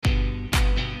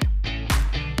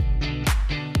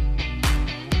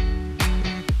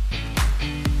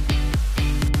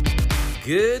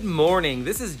Good morning.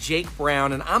 This is Jake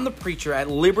Brown, and I'm the preacher at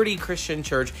Liberty Christian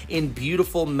Church in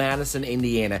beautiful Madison,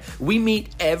 Indiana. We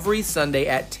meet every Sunday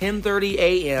at 10:30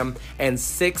 a.m. and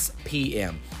 6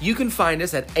 p.m. You can find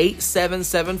us at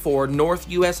 8774 North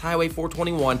US Highway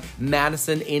 421,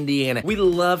 Madison, Indiana. We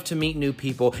love to meet new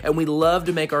people, and we love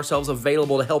to make ourselves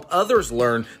available to help others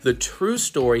learn the true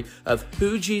story of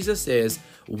who Jesus is,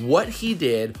 what he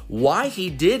did, why he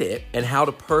did it, and how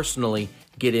to personally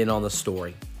get in on the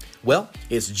story. Well,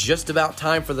 it's just about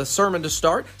time for the sermon to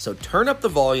start, so turn up the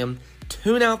volume,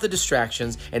 tune out the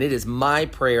distractions, and it is my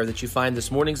prayer that you find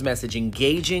this morning's message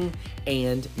engaging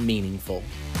and meaningful.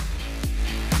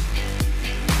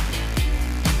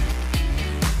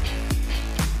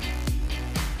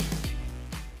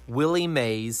 Willie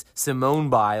Mays,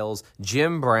 Simone Biles,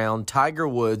 Jim Brown, Tiger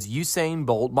Woods, Usain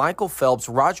Bolt, Michael Phelps,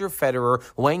 Roger Federer,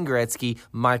 Wayne Gretzky,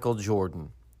 Michael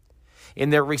Jordan. In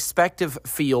their respective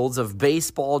fields of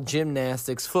baseball,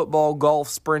 gymnastics, football, golf,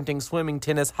 sprinting, swimming,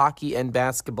 tennis, hockey, and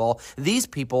basketball, these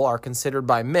people are considered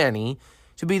by many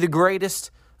to be the greatest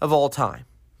of all time.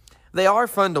 They are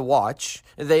fun to watch.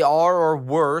 They are or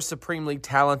were supremely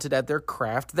talented at their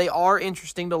craft. They are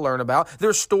interesting to learn about.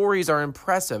 Their stories are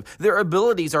impressive. Their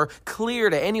abilities are clear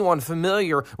to anyone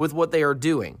familiar with what they are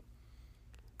doing.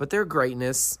 But their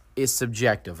greatness is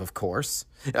subjective, of course.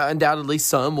 Undoubtedly,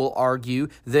 some will argue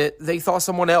that they thought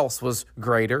someone else was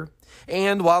greater.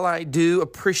 And while I do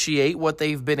appreciate what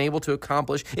they've been able to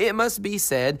accomplish, it must be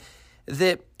said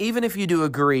that even if you do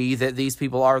agree that these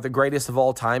people are the greatest of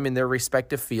all time in their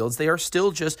respective fields, they are still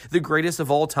just the greatest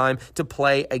of all time to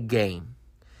play a game.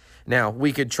 Now,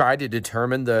 we could try to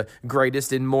determine the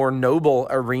greatest in more noble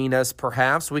arenas,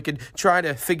 perhaps. We could try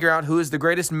to figure out who is the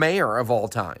greatest mayor of all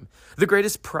time, the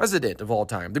greatest president of all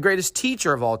time, the greatest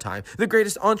teacher of all time, the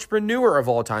greatest entrepreneur of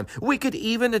all time. We could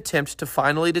even attempt to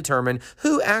finally determine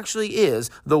who actually is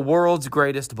the world's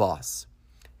greatest boss.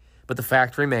 But the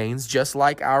fact remains, just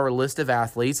like our list of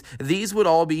athletes, these would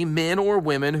all be men or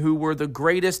women who were the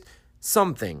greatest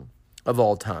something of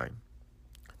all time.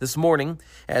 This morning,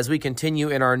 as we continue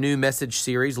in our new message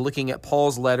series looking at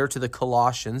Paul's letter to the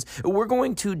Colossians, we're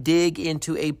going to dig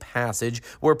into a passage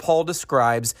where Paul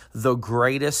describes the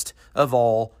greatest of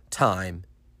all time,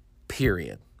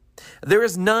 period. There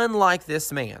is none like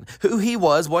this man. Who he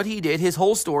was, what he did, his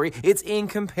whole story, it's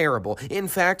incomparable. In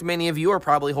fact, many of you are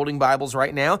probably holding Bibles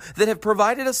right now that have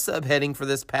provided a subheading for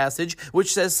this passage,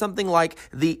 which says something like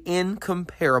the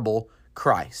incomparable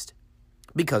Christ.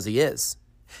 Because he is.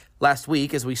 Last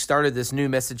week, as we started this new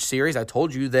message series, I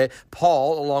told you that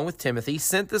Paul, along with Timothy,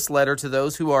 sent this letter to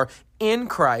those who are in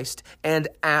Christ and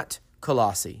at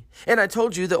Colossae. And I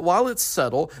told you that while it's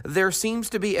subtle, there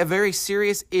seems to be a very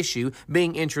serious issue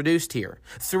being introduced here.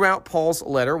 Throughout Paul's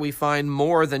letter, we find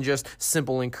more than just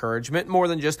simple encouragement, more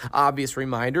than just obvious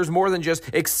reminders, more than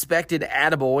just expected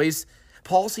attaboys.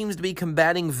 Paul seems to be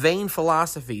combating vain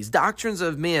philosophies, doctrines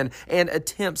of men, and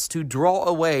attempts to draw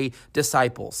away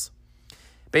disciples.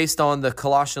 Based on the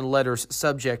Colossian letter's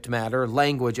subject matter,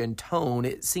 language, and tone,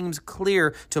 it seems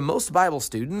clear to most Bible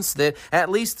students that at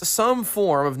least some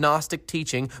form of Gnostic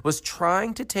teaching was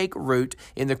trying to take root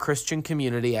in the Christian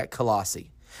community at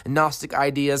Colossae. Gnostic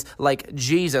ideas like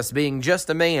Jesus being just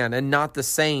a man and not the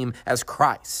same as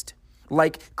Christ.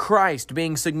 Like Christ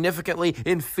being significantly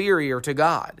inferior to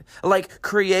God, like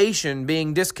creation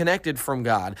being disconnected from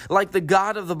God, like the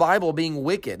God of the Bible being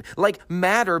wicked, like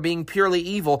matter being purely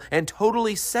evil and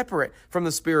totally separate from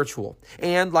the spiritual,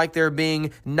 and like there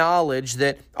being knowledge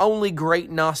that only great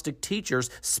Gnostic teachers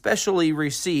specially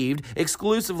received,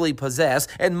 exclusively possess,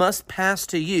 and must pass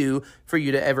to you for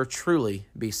you to ever truly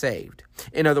be saved.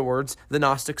 In other words, the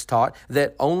Gnostics taught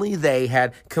that only they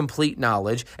had complete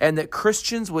knowledge and that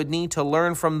Christians would need to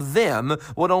learn from them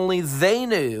what only they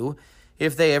knew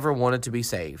if they ever wanted to be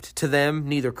saved. To them,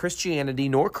 neither Christianity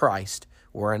nor Christ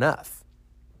were enough.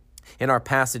 In our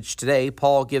passage today,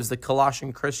 Paul gives the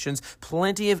Colossian Christians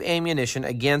plenty of ammunition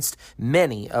against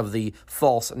many of the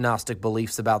false Gnostic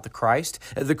beliefs about the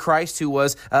Christ who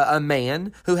was a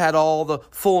man, who had all the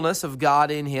fullness of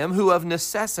God in him, who of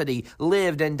necessity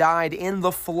lived and died in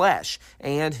the flesh,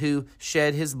 and who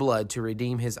shed his blood to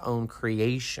redeem his own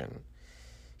creation.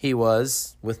 He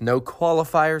was, with no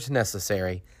qualifiers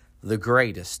necessary, the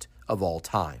greatest of all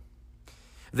time.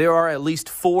 There are at least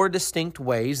 4 distinct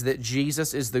ways that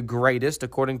Jesus is the greatest,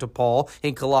 according to Paul,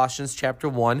 in Colossians chapter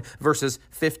 1, verses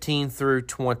 15 through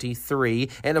 23.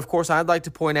 And of course, I'd like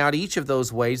to point out each of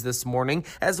those ways this morning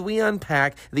as we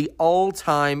unpack the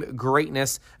all-time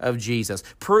greatness of Jesus,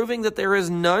 proving that there is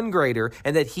none greater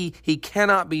and that he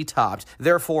cannot be topped.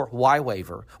 Therefore, why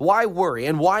waver? Why worry?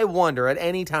 And why wonder at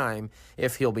any time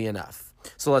if he'll be enough?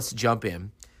 So let's jump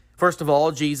in. First of all,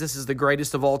 Jesus is the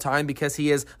greatest of all time because he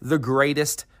is the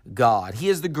greatest God. He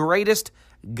is the greatest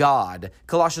God.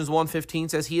 Colossians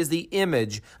 1:15 says he is the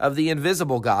image of the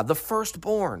invisible God, the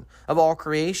firstborn of all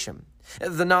creation.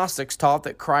 The Gnostics taught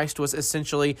that Christ was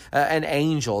essentially an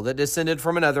angel that descended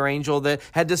from another angel that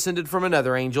had descended from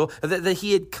another angel, that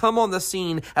he had come on the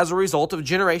scene as a result of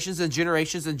generations and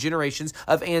generations and generations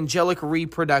of angelic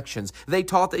reproductions. They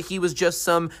taught that he was just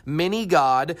some mini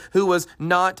God who was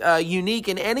not unique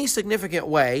in any significant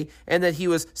way, and that he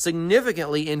was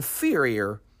significantly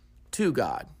inferior to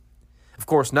God. Of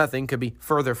course, nothing could be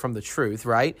further from the truth,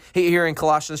 right? Here in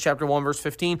Colossians chapter 1, verse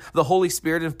 15, the Holy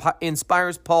Spirit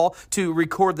inspires Paul to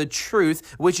record the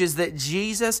truth, which is that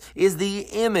Jesus is the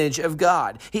image of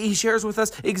God. He shares with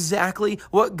us exactly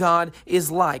what God is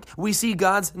like. We see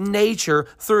God's nature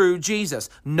through Jesus.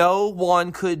 No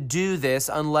one could do this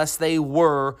unless they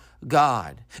were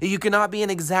God. You cannot be an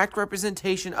exact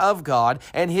representation of God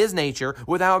and his nature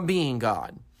without being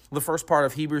God. The first part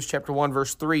of Hebrews chapter 1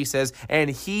 verse 3 says, and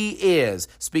he is,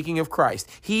 speaking of Christ,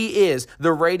 he is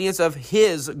the radiance of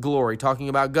his glory, talking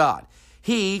about God.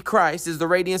 He, Christ, is the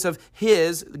radiance of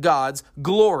his, God's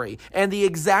glory, and the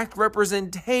exact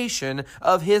representation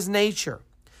of his nature.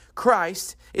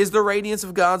 Christ is the radiance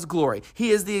of God's glory.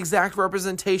 He is the exact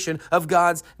representation of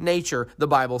God's nature, the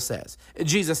Bible says.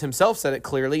 Jesus himself said it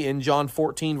clearly in John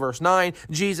 14 verse 9.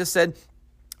 Jesus said,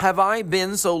 have I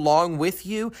been so long with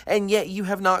you, and yet you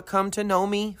have not come to know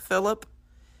me, Philip?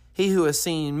 He who has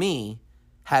seen me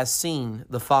has seen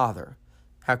the Father.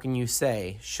 How can you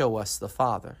say, show us the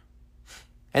Father?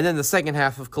 And then the second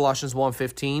half of Colossians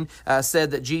 1:15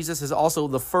 said that Jesus is also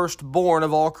the firstborn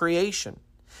of all creation.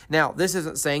 Now, this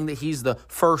isn't saying that he's the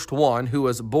first one who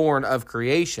was born of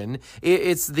creation.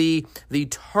 It's the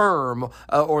term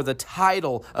or the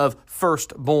title of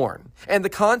firstborn. And the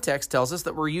context tells us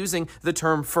that we're using the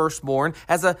term firstborn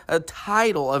as a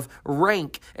title of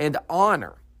rank and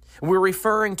honor. We're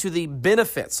referring to the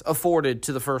benefits afforded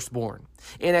to the firstborn.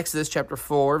 In Exodus chapter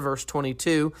 4, verse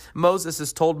 22, Moses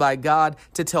is told by God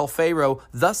to tell Pharaoh,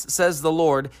 thus says the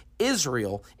Lord,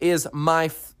 Israel is my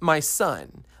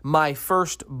son, my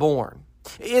firstborn.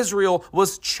 Israel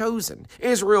was chosen.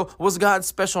 Israel was God's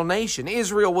special nation.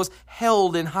 Israel was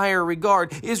held in higher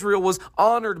regard. Israel was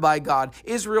honored by God.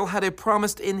 Israel had a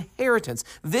promised inheritance.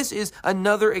 This is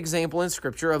another example in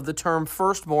Scripture of the term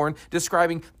firstborn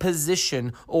describing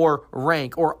position or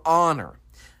rank or honor.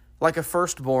 Like a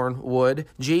firstborn would,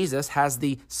 Jesus has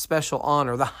the special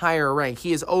honor, the higher rank.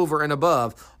 He is over and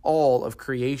above all of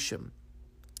creation.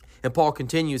 And Paul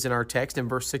continues in our text in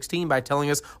verse 16 by telling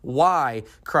us why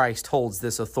Christ holds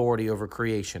this authority over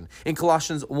creation. In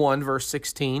Colossians 1, verse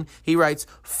 16, he writes,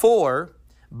 for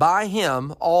by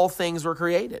him all things were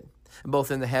created, both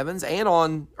in the heavens and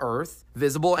on earth,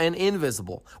 visible and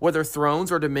invisible, whether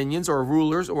thrones or dominions or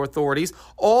rulers or authorities,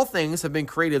 all things have been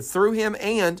created through him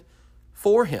and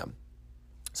for him.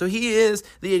 So he is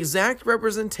the exact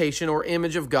representation or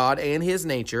image of God and his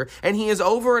nature, and he is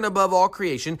over and above all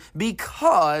creation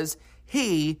because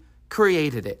he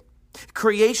created it.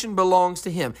 Creation belongs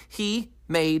to him. He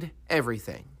made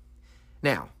everything.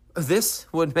 Now, this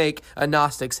would make a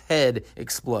Gnostic's head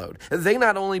explode. They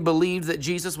not only believed that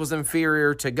Jesus was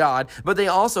inferior to God, but they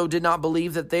also did not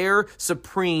believe that their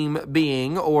supreme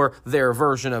being, or their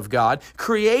version of God,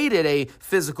 created a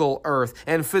physical earth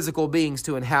and physical beings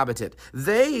to inhabit it.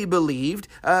 They believed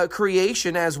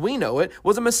creation as we know it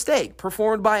was a mistake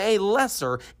performed by a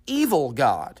lesser, evil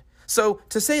God. So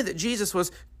to say that Jesus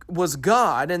was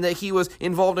God and that he was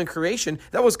involved in creation,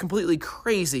 that was completely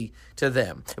crazy to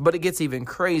them. But it gets even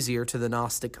crazier to the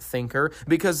Gnostic thinker,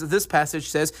 because this passage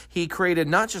says he created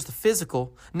not just the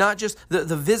physical, not just the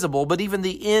visible, but even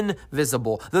the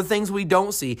invisible, the things we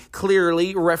don't see,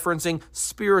 clearly referencing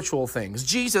spiritual things.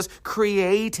 Jesus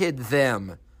created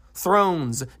them.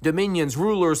 Thrones, dominions,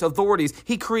 rulers, authorities.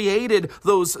 He created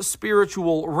those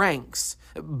spiritual ranks.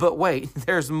 But wait,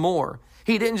 there's more.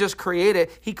 He didn't just create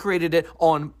it, he created it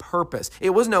on purpose.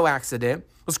 It was no accident.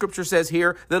 The scripture says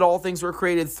here that all things were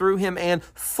created through him and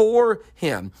for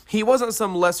him. He wasn't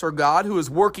some lesser God who was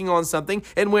working on something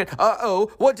and went,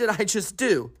 uh-oh, what did I just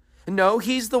do? No,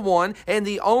 he's the one and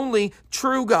the only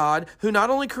true God who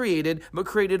not only created, but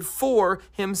created for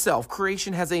himself.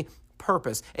 Creation has a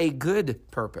purpose, a good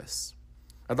purpose.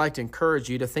 I'd like to encourage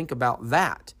you to think about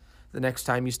that the next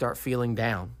time you start feeling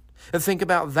down. And think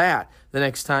about that the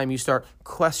next time you start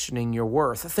questioning your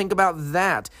worth. Think about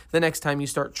that the next time you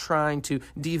start trying to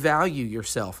devalue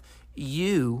yourself.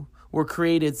 You were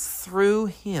created through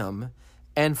him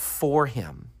and for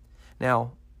him.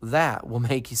 Now, that will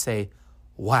make you say,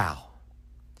 wow.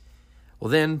 Well,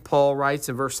 then Paul writes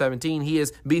in verse 17, he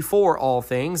is before all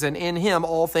things, and in him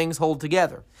all things hold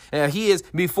together. He is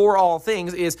before all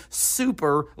things is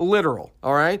super literal,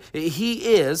 all right?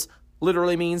 He is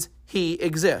literally means he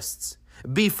exists.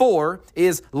 Before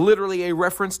is literally a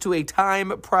reference to a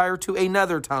time prior to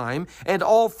another time, and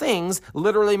all things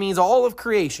literally means all of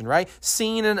creation, right?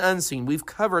 Seen and unseen. We've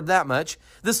covered that much.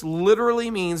 This literally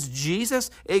means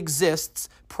Jesus exists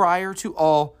prior to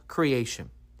all creation.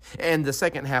 And the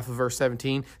second half of verse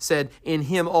 17 said, in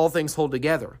him all things hold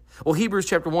together. Well, Hebrews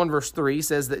chapter 1 verse 3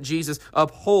 says that Jesus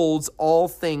upholds all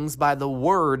things by the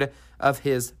word of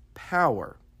his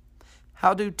power.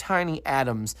 How do tiny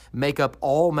atoms make up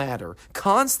all matter,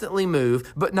 constantly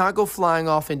move, but not go flying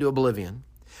off into oblivion?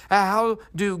 How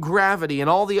do gravity and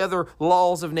all the other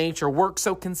laws of nature work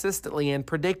so consistently and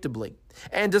predictably?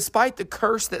 And despite the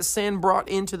curse that sin brought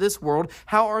into this world,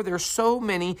 how are there so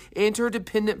many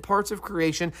interdependent parts of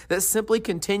creation that simply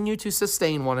continue to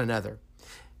sustain one another?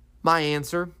 My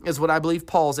answer is what I believe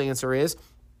Paul's answer is.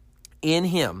 In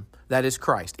him, that is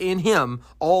Christ, in him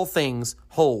all things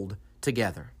hold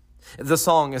together. The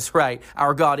song is right.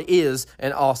 Our God is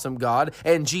an awesome God,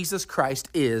 and Jesus Christ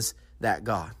is that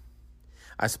God.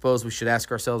 I suppose we should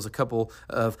ask ourselves a couple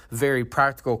of very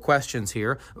practical questions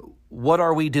here. What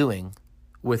are we doing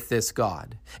with this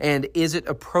God? And is it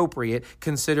appropriate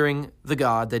considering the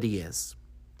God that he is?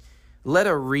 Let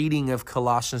a reading of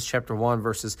Colossians chapter 1,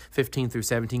 verses 15 through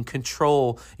 17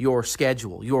 control your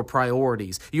schedule, your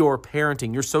priorities, your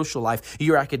parenting, your social life,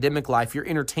 your academic life, your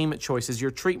entertainment choices,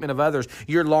 your treatment of others,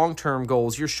 your long-term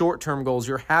goals, your short-term goals,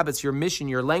 your habits, your mission,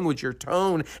 your language, your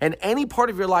tone, and any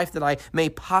part of your life that I may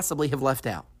possibly have left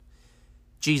out.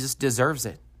 Jesus deserves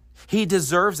it. He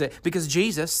deserves it because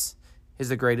Jesus is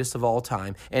the greatest of all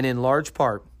time, and in large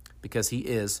part because he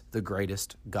is the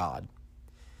greatest God.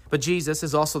 But Jesus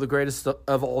is also the greatest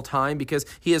of all time because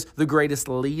he is the greatest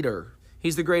leader.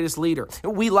 He's the greatest leader.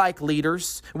 We like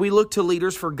leaders. We look to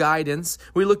leaders for guidance.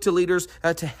 We look to leaders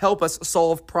to help us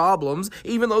solve problems.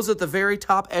 Even those at the very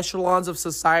top echelons of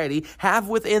society have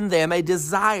within them a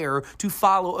desire to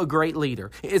follow a great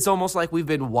leader. It's almost like we've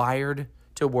been wired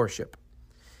to worship.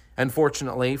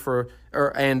 Fortunately for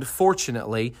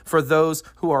those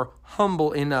who are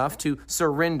humble enough to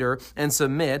surrender and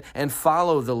submit and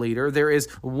follow the leader, there is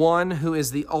one who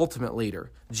is the ultimate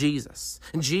leader, Jesus.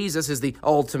 And Jesus is the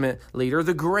ultimate leader,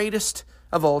 the greatest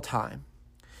of all time.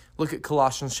 Look at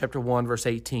Colossians chapter 1, verse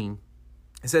 18.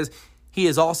 It says, he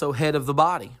is also head of the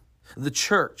body, the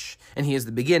church, and he is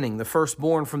the beginning, the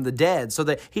firstborn from the dead, so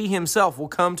that he himself will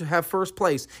come to have first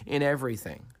place in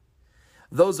everything.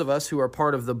 Those of us who are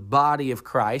part of the body of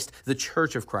Christ, the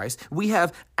church of Christ, we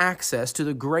have access to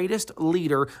the greatest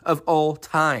leader of all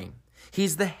time.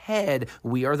 He's the head.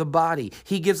 We are the body.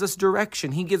 He gives us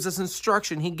direction. He gives us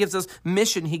instruction. He gives us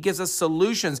mission. He gives us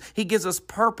solutions. He gives us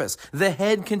purpose. The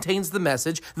head contains the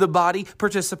message. The body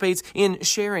participates in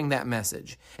sharing that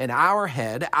message. And our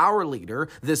head, our leader,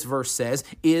 this verse says,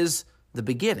 is the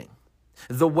beginning.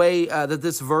 The way that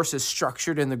this verse is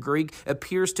structured in the Greek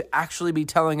appears to actually be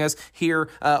telling us here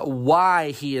why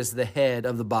he is the head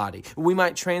of the body. We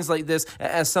might translate this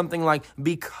as something like,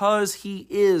 because he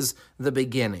is the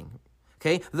beginning.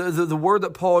 Okay, the word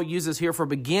that Paul uses here for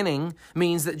beginning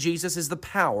means that Jesus is the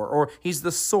power, or he's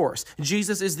the source.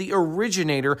 Jesus is the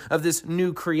originator of this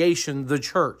new creation, the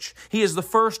church. He is the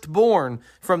firstborn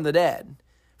from the dead.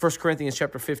 1 Corinthians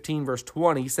chapter 15, verse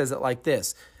 20 says it like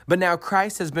this, but now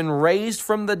Christ has been raised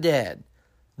from the dead,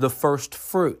 the first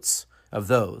fruits of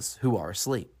those who are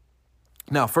asleep.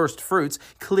 Now, first fruits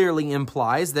clearly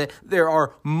implies that there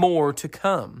are more to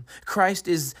come. Christ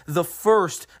is the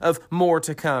first of more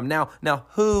to come. Now,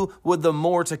 who would the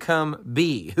more to come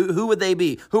be? Who would they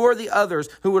be? Who are the others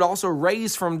who would also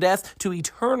raise from death to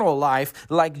eternal life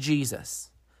like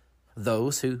Jesus?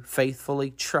 Those who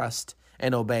faithfully trust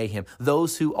and obey him.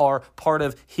 Those who are part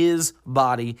of his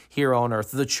body here on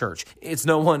earth, the church. It's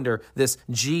no wonder this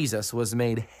Jesus was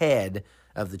made head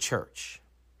of the church.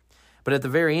 But at the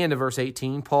very end of verse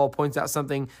 18, Paul points out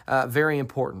something very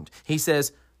important. He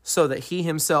says, so that he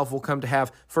himself will come to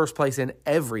have first place in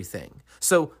everything.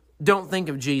 So don't think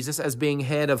of Jesus as being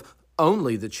head of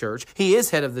only the church. He is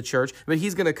head of the church, but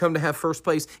he's going to come to have first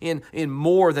place in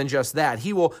more than just that.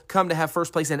 He will come to have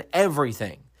first place in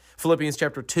everything. Philippians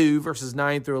chapter 2, verses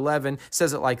 9 through 11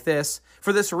 says it like this,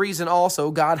 for this reason also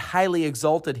God highly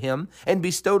exalted him and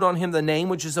bestowed on him the name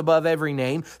which is above every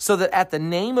name, so that at the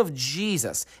name of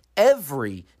Jesus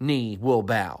every knee will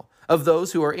bow, of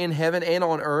those who are in heaven and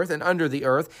on earth and under the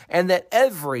earth, and that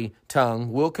every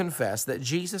tongue will confess that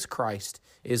Jesus Christ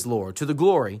is Lord, to the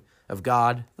glory of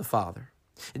God the Father.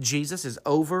 Jesus is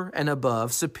over and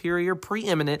above, superior,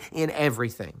 preeminent in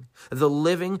everything. The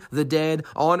living, the dead,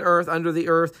 on earth, under the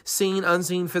earth, seen,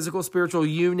 unseen, physical, spiritual,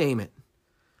 you name it.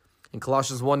 And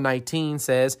Colossians 1:19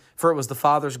 says, "For it was the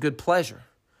Father's good pleasure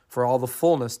for all the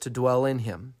fullness to dwell in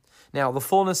him." Now, the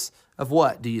fullness of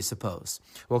what, do you suppose?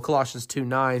 Well, Colossians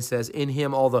 2:9 says, "In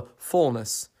him all the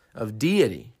fullness of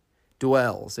deity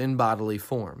dwells in bodily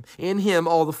form." In him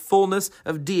all the fullness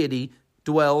of deity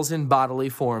dwells in bodily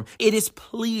form. It is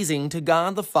pleasing to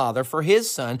God the Father for his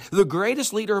Son, the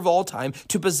greatest leader of all time,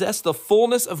 to possess the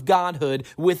fullness of Godhood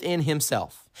within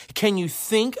himself. Can you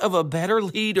think of a better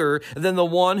leader than the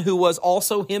one who was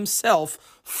also himself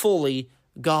fully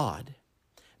God?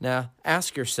 Now,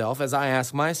 ask yourself, as I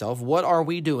ask myself, what are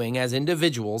we doing as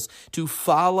individuals to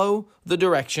follow the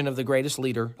direction of the greatest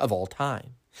leader of all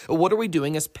time? What are we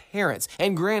doing as parents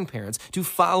and grandparents to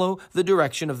follow the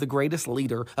direction of the greatest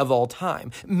leader of all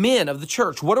time? Men of the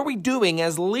church, what are we doing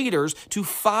as leaders to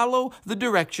follow the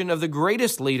direction of the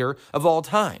greatest leader of all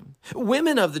time?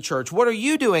 Women of the church, what are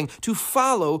you doing to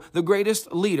follow the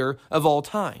greatest leader of all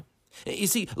time? You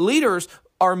see, leaders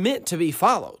are meant to be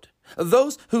followed.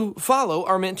 Those who follow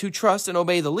are meant to trust and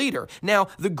obey the leader. Now,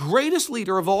 the greatest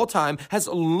leader of all time has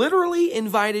literally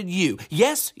invited you,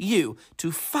 yes, you,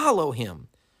 to follow him.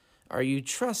 Are you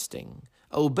trusting,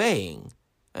 obeying,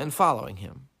 and following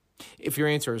him? If your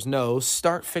answer is no,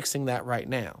 start fixing that right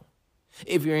now.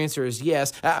 If your answer is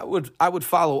yes, I would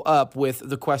follow up with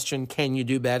the question, can you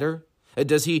do better?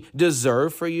 Does he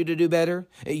deserve for you to do better?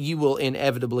 You will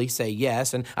inevitably say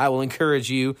yes, and I will encourage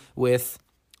you with,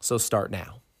 so start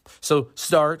now. So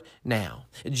start now.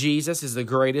 Jesus is the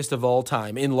greatest of all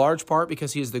time, in large part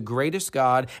because he is the greatest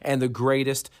God and the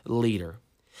greatest leader.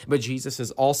 But Jesus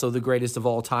is also the greatest of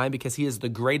all time because he is the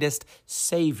greatest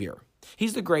Savior.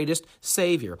 He's the greatest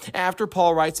Savior. After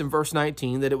Paul writes in verse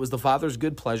 19 that it was the Father's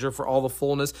good pleasure for all the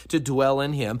fullness to dwell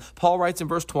in him, Paul writes in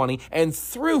verse 20, "And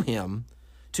through him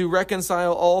to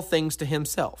reconcile all things to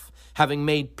himself, having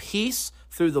made peace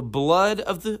through the blood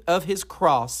of his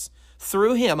cross.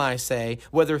 Through him, I say,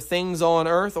 whether things on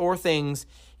earth or things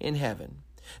in heaven."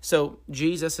 So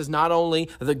Jesus is not only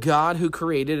the God who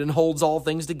created and holds all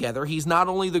things together. He's not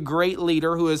only the great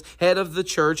leader who is head of the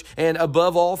church and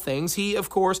above all things. He, of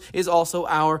course, is also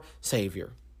our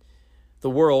Savior. The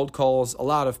world calls a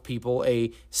lot of people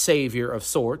a savior of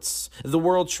sorts. The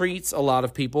world treats a lot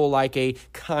of people like a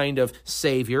kind of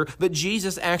savior, but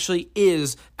Jesus actually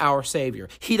is our Savior.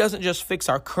 He doesn't just fix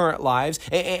our current lives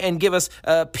and give us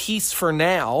peace for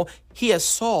now. He has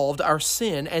solved our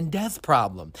sin and death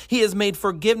problem. He has made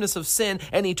forgiveness of sin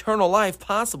and eternal life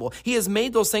possible. He has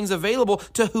made those things available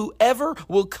to whoever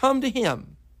will come to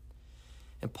him.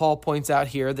 And Paul points out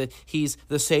here that he's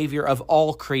the Savior of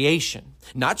all creation,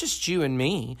 not just you and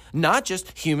me, not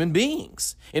just human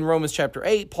beings. In Romans chapter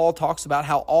 8, Paul talks about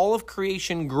how all of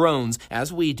creation groans,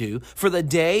 as we do, for the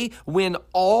day when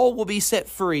all will be set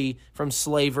free from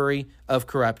slavery of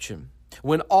corruption.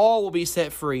 When all will be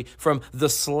set free from the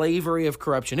slavery of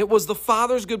corruption. It was the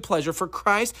Father's good pleasure for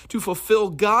Christ to fulfill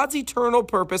God's eternal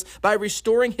purpose by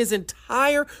restoring his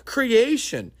entire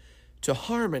creation to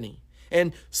harmony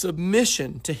and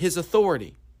submission to his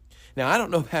authority. Now, I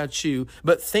don't know about you,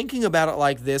 but thinking about it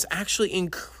like this actually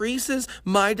increases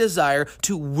my desire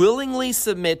to willingly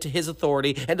submit to his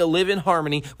authority and to live in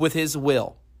harmony with his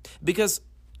will. Because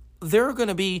there are going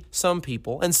to be some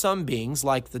people and some beings,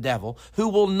 like the devil, who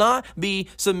will not be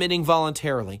submitting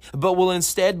voluntarily, but will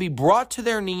instead be brought to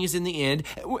their knees in the end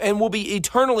and will be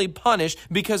eternally punished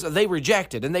because they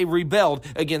rejected and they rebelled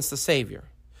against the Savior.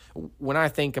 When I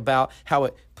think about how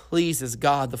it pleases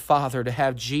God the Father to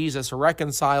have Jesus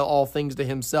reconcile all things to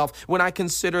himself, when I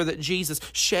consider that Jesus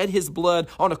shed his blood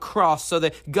on a cross so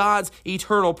that God's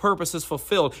eternal purpose is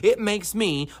fulfilled, it makes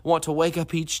me want to wake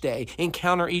up each day,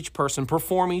 encounter each person,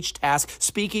 perform each task,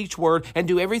 speak each word, and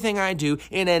do everything I do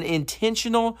in an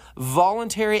intentional,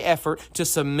 voluntary effort to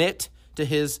submit to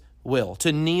his will,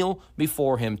 to kneel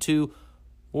before him, to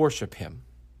worship him.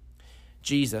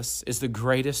 Jesus is the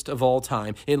greatest of all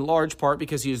time, in large part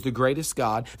because he is the greatest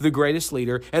God, the greatest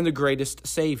leader, and the greatest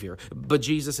Savior. But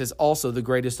Jesus is also the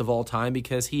greatest of all time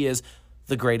because he is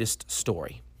the greatest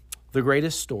story. The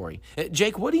greatest story.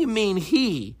 Jake, what do you mean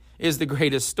he is the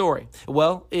greatest story?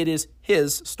 Well, it is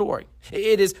his story.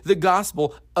 It is the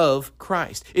gospel of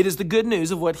Christ. It is the good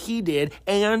news of what he did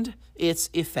and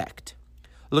its effect.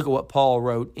 Look at what Paul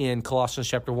wrote in Colossians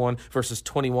chapter 1, verses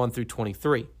 21 through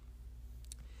 23.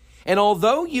 "And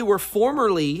although you were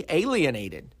formerly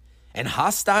alienated and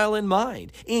hostile in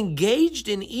mind, engaged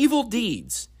in evil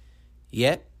deeds,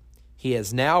 yet he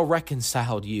has now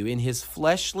reconciled you in his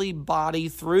fleshly body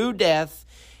through death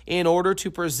in order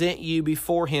to present you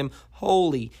before him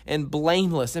holy and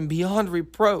blameless and beyond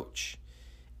reproach,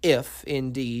 if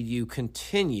indeed you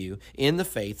continue in the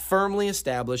faith, firmly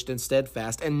established and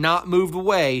steadfast, and not moved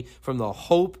away from the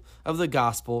hope of the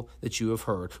gospel that you have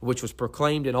heard, which was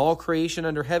proclaimed in all creation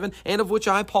under heaven, and of which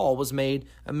I, Paul, was made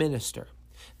a minister.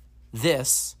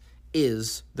 This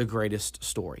is the greatest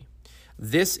story.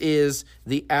 This is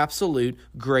the absolute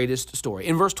greatest story.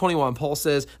 In verse 21, Paul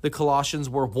says the Colossians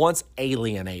were once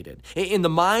alienated. In the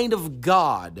mind of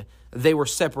God, they were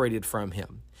separated from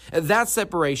him. That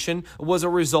separation was a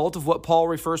result of what Paul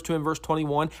refers to in verse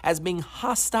 21 as being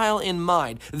hostile in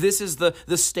mind. This is the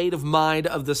state of mind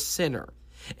of the sinner.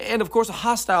 And of course, a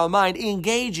hostile mind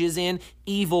engages in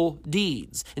evil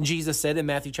deeds. And Jesus said in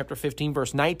Matthew chapter 15,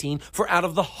 verse 19, "For out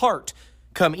of the heart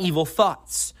come evil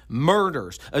thoughts,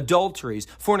 murders, adulteries,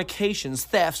 fornications,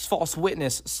 thefts, false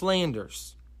witness,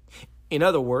 slanders." In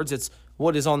other words, it's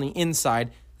what is on the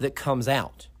inside that comes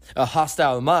out. A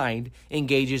hostile mind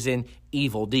engages in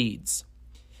evil deeds.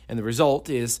 And the result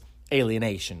is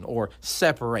alienation or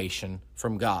separation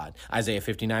from God. Isaiah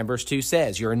 59 verse 2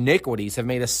 says, "Your iniquities have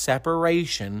made a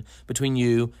separation between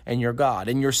you and your God,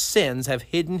 and your sins have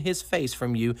hidden his face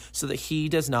from you so that he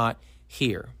does not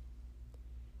hear."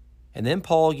 And then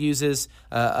Paul uses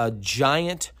a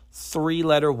giant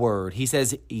three-letter word. He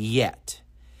says, yet.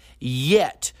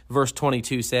 Yet, verse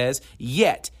 22 says,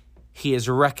 yet he has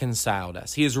reconciled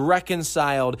us. He has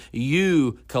reconciled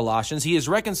you, Colossians. He has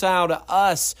reconciled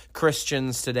us,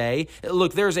 Christians, today.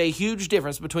 Look, there's a huge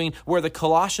difference between where the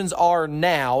Colossians are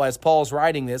now, as Paul's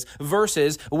writing this,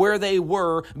 versus where they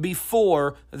were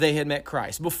before they had met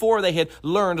Christ, before they had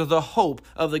learned the hope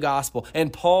of the gospel.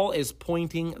 And Paul is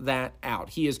pointing that out.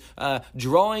 He is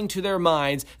drawing to their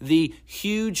minds the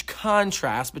huge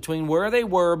contrast between where they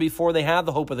were before they had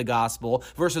the hope of the gospel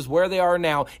versus where they are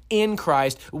now in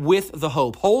Christ with the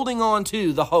hope, holding on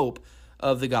to the hope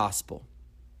of the gospel.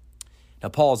 Now,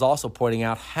 Paul is also pointing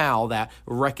out how that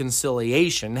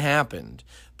reconciliation happened.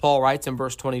 Paul writes in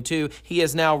verse 22, "He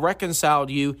has now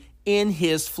reconciled you in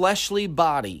his fleshly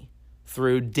body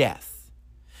through death."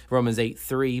 Romans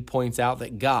 8:3 points out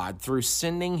that God, through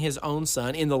sending his own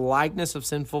Son in the likeness of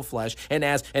sinful flesh and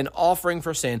as an offering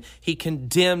for sin, he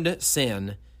condemned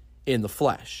sin in the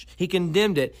flesh. He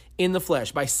condemned it in the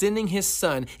flesh by sending his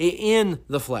Son in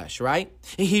the flesh, right?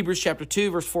 Hebrews chapter 2,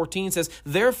 verse 14 says,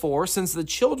 "Therefore, since the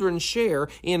children share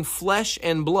in flesh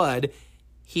and blood,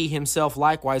 he himself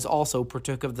likewise also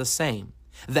partook of the same,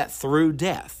 that through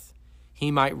death he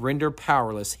might render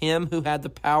powerless him who had the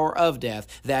power of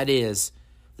death, that is,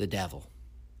 the devil."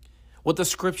 What the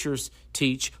scriptures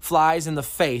teach flies in the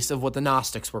face of what the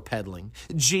Gnostics were peddling.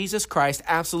 Jesus Christ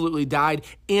absolutely died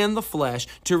in the flesh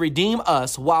to redeem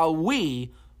us while we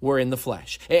were in the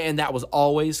flesh. And that was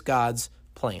always God's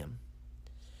plan.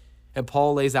 And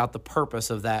Paul lays out the purpose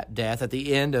of that death at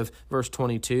the end of verse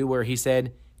 22, where he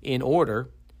said, "In order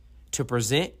to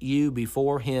present you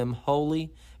before him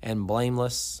holy and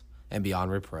blameless and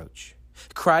beyond reproach."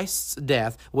 Christ's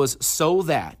death was so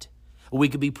that we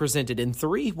could be presented in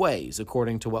three ways,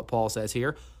 according to what Paul says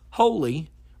here. Holy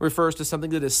refers to something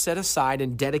that is set aside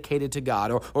and dedicated to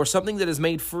God, or something that is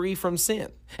made free from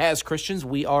sin. As Christians,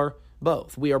 we are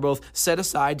both. We are both set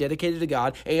aside, dedicated to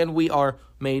God, and we are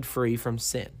made free from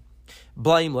sin.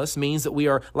 Blameless means that we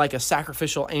are like a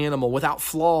sacrificial animal without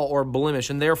flaw or blemish,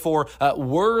 and therefore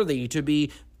worthy to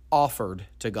be offered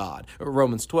to God.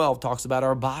 Romans 12 talks about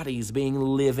our bodies being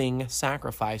living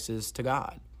sacrifices to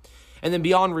God. And then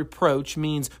beyond reproach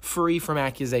means free from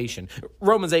accusation.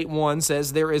 Romans 8:1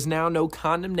 says there is now no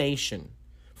condemnation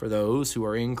for those who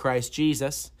are in Christ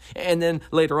Jesus. And then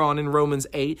later on in Romans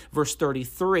 8, verse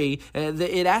 33,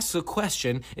 it asks a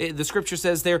question. The scripture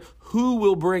says there, "Who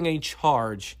will bring a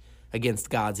charge against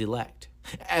God's elect?"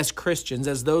 As Christians,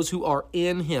 as those who are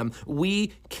in him,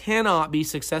 we cannot be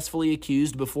successfully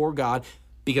accused before God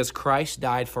because Christ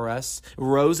died for us,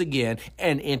 rose again,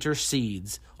 and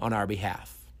intercedes on our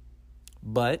behalf.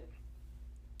 But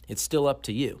it's still up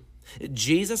to you.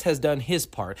 Jesus has done his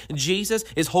part. Jesus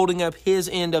is holding up his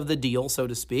end of the deal, so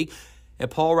to speak. And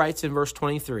Paul writes in verse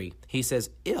 23, he says,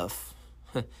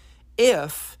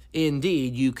 if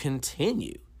indeed you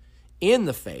continue in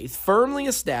the faith, firmly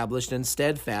established and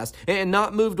steadfast, and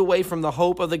not moved away from the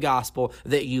hope of the gospel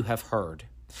that you have heard.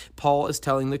 Paul is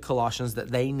telling the Colossians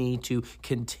that they need to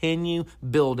continue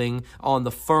building on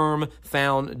the firm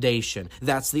foundation.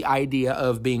 That's the idea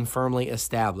of being firmly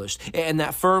established. And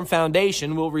that firm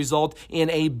foundation will result in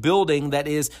a building that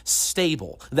is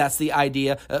stable. That's the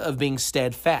idea of being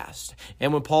steadfast.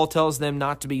 And when Paul tells them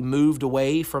not to be moved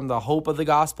away from the hope of the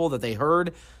gospel that they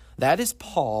heard, That is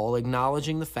Paul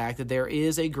acknowledging the fact that there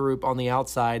is a group on the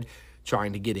outside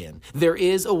trying to get in. There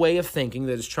is a way of thinking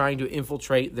that is trying to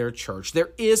infiltrate their church.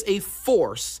 There is a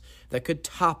force that could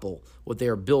topple what they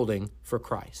are building for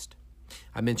Christ.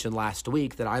 I mentioned last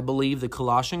week that I believe the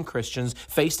Colossian Christians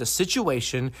faced a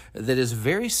situation that is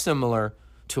very similar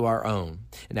to our own.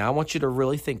 And now I want you to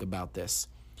really think about this.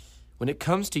 When it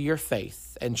comes to your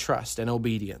faith and trust and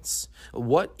obedience,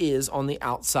 what is on the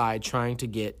outside trying to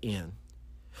get in?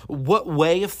 What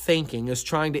way of thinking is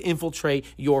trying to infiltrate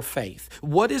your faith?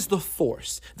 What is the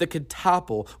force that could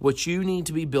topple what you need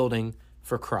to be building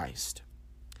for Christ?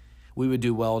 We would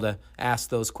do well to ask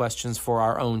those questions for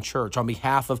our own church on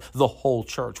behalf of the whole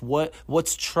church.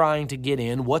 What's trying to get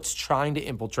in? What's trying to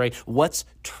infiltrate? What's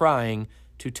trying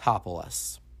to topple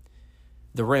us?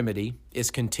 The remedy is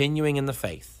continuing in the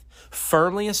faith,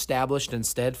 firmly established and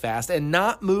steadfast, and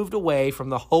not moved away from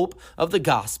the hope of the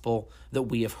gospel that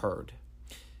we have heard.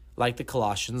 Like the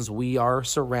Colossians, we are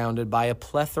surrounded by a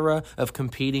plethora of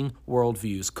competing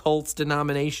worldviews, cults,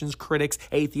 denominations, critics,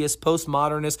 atheists,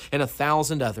 postmodernists, and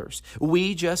 1,000 others.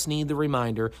 We just need the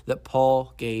reminder that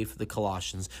Paul gave the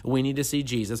Colossians. We need to see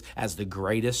Jesus as the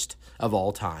greatest of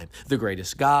all time, the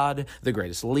greatest God, the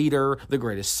greatest leader, the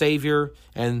greatest Savior,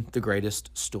 and the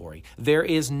greatest story. There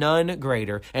is none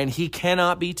greater, and he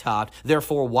cannot be topped.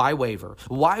 Therefore, why waver?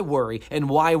 Why worry? And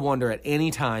why wonder at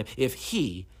any time if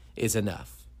he is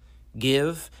enough?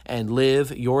 Give and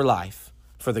live your life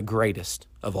for the greatest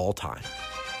of all time.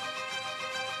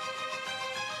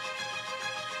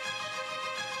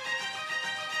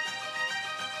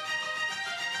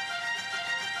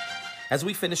 As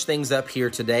we finish things up here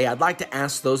today, I'd like to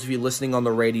ask those of you listening on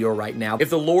the radio right now, if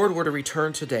the Lord were to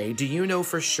return today, do you know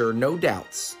for sure, no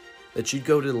doubts, that you'd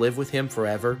go to live with him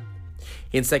forever?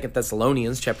 In 2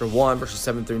 Thessalonians chapter 1, verses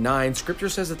 7 through 9, Scripture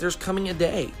says that there's coming a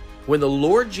day when the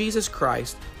Lord Jesus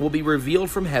Christ will be revealed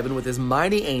from heaven with his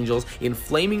mighty angels in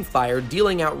flaming fire,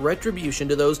 dealing out retribution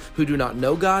to those who do not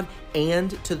know God and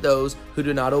to those who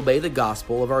do not obey the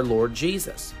gospel of our Lord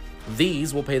Jesus.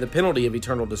 These will pay the penalty of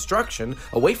eternal destruction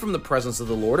away from the presence of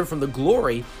the Lord and from the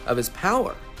glory of his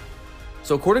power.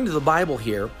 So according to the Bible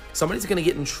here, somebody's going to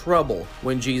get in trouble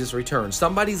when Jesus returns.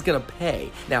 Somebody's going to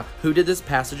pay. Now, who did this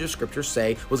passage of Scripture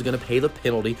say was going to pay the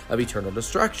penalty of eternal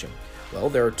destruction? Well,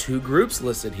 there are two groups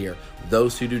listed here: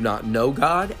 those who do not know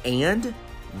God and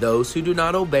those who do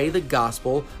not obey the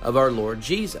gospel of our Lord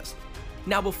Jesus.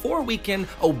 Now, before we can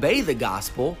obey the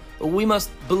gospel, we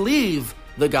must believe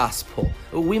the gospel.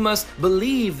 We must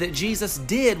believe that Jesus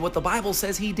did what the Bible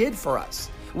says he did for us.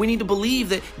 We need to believe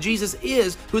that Jesus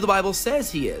is who the Bible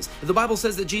says he is. The Bible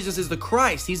says that Jesus is the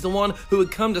Christ. He's the one who would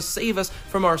come to save us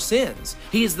from our sins.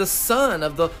 He is the Son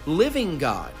of the living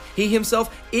God. He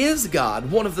himself is God,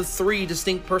 one of the three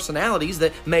distinct personalities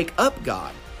that make up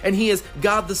God. And he is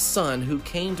God the Son who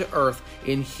came to earth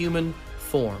in human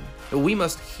form. We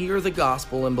must hear the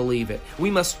gospel and believe it.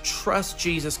 We must trust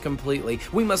Jesus completely.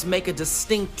 We must make a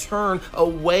distinct turn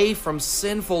away from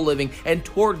sinful living and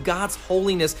toward God's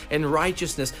holiness and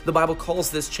righteousness. The Bible calls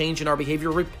this change in our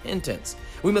behavior repentance.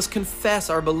 We must confess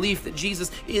our belief that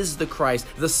Jesus is the Christ,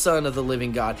 the Son of the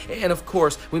living God. And of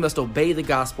course, we must obey the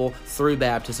gospel through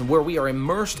baptism, where we are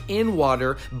immersed in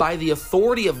water by the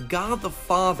authority of God the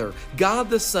Father, God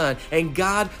the Son, and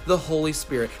God the Holy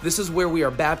Spirit. This is where we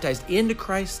are baptized into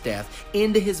Christ's death,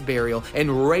 into his burial,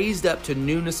 and raised up to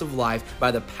newness of life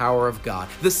by the power of God.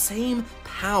 The same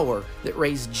power that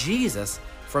raised Jesus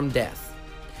from death.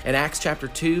 In Acts chapter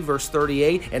 2, verse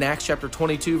 38, and Acts chapter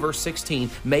 22, verse 16,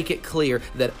 make it clear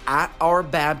that at our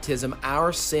baptism,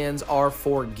 our sins are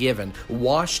forgiven,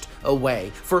 washed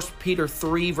away. 1 Peter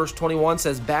 3, verse 21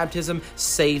 says baptism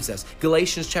saves us.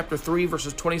 Galatians chapter 3,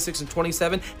 verses 26 and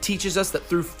 27 teaches us that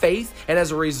through faith and as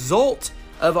a result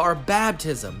of our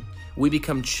baptism, we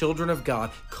become children of God,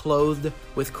 clothed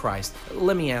with Christ.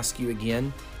 Let me ask you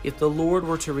again, if the Lord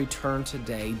were to return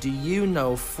today, do you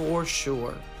know for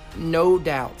sure, no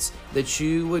doubts, that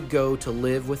you would go to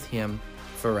live with him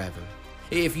forever?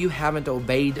 If you haven't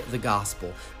obeyed the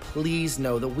gospel, please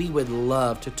know that we would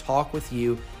love to talk with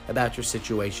you about your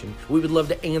situation. We would love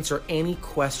to answer any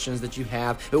questions that you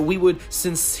have. We would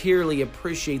sincerely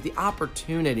appreciate the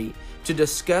opportunity to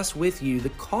discuss with you the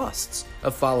costs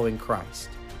of following Christ.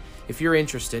 If you're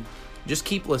interested, just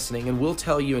keep listening and we'll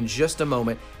tell you in just a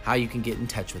moment how you can get in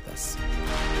touch with us.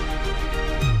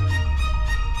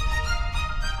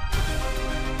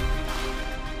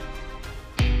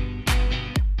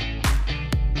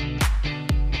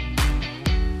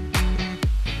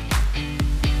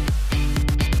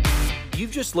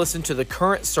 You've just listened to the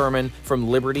current sermon from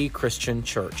Liberty Christian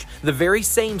Church, the very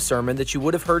same sermon that you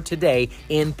would have heard today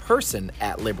in person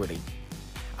at Liberty.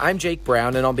 I'm Jake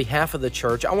Brown, and on behalf of the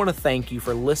church, I want to thank you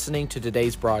for listening to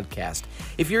today's broadcast.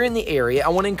 If you're in the area, I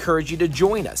want to encourage you to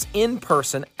join us in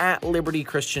person at Liberty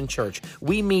Christian Church.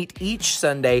 We meet each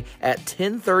Sunday at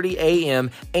 10:30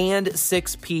 a.m. and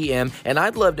 6 p.m., and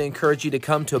I'd love to encourage you to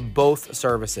come to both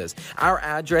services. Our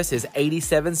address is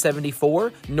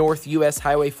 8774 North US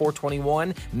Highway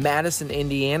 421, Madison,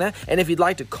 Indiana, and if you'd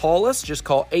like to call us, just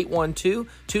call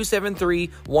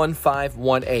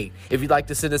 812-273-1518. If you'd like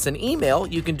to send us an email,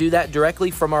 you can do that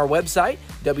directly from our website,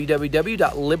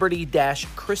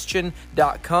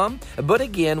 www.liberty-christian.com. But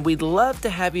again, we'd love to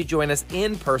have you join us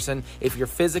in person if you're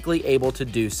physically able to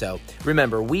do so.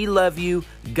 Remember, we love you,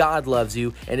 God loves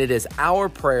you, and it is our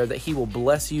prayer that He will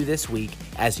bless you this week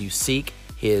as you seek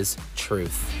His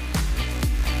truth.